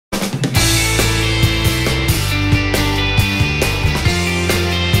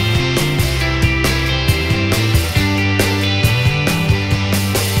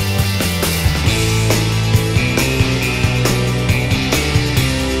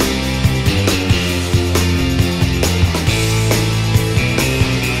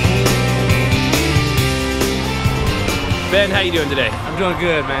Ben, how you doing today? I'm doing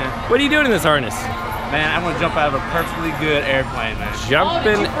good, man. What are you doing in this harness? Man, I want to jump out of a perfectly good airplane, man.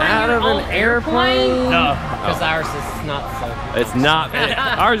 Jumping out of an airplane? No. Because ours is not so good. It's not.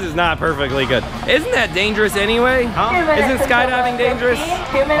 Ours is not perfectly good. Isn't that dangerous anyway? Huh? Isn't skydiving dangerous?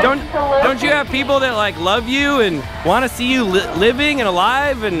 Don't you have people that like love you and want to see you living and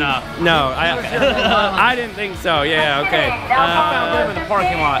alive? And no, I didn't think so. Yeah, okay. I live in the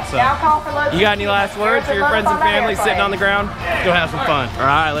parking lot, so You got any last words for your friends and family sitting on the ground? go have some fun. All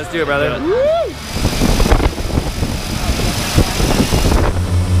right, let's do it, brother.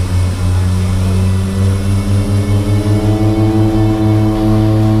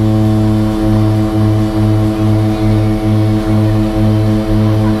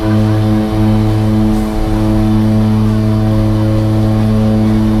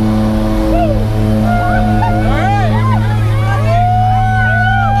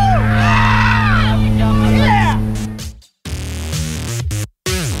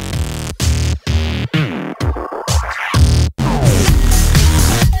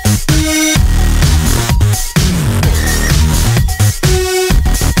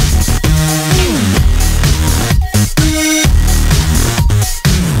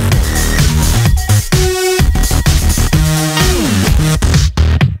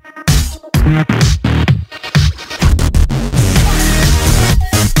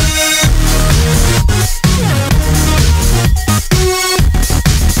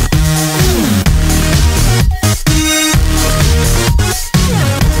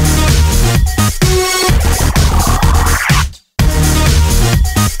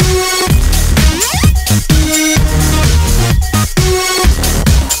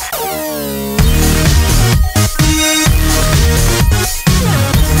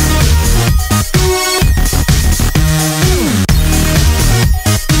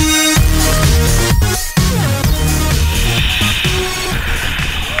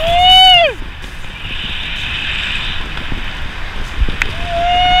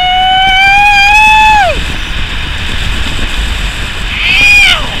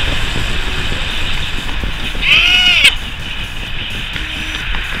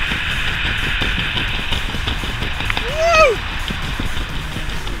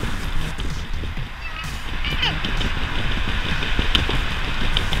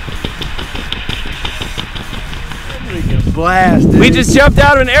 Blast, dude. We just jumped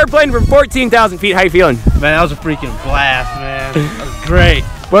out of an airplane from 14,000 feet. How you feeling? Man, that was a freaking blast, man. That was great.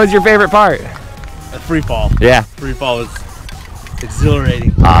 What was your favorite part? A free fall. Yeah. Free fall was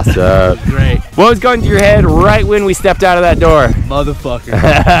exhilarating. Awesome. Great. What was going through your head right when we stepped out of that door? Motherfucker.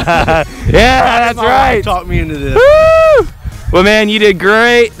 Yeah, that's right. Talk me into this. Woo! Well, man, you did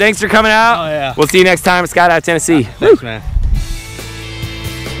great. Thanks for coming out. Oh, yeah. We'll see you next time at Skydive, Tennessee. Thanks, man.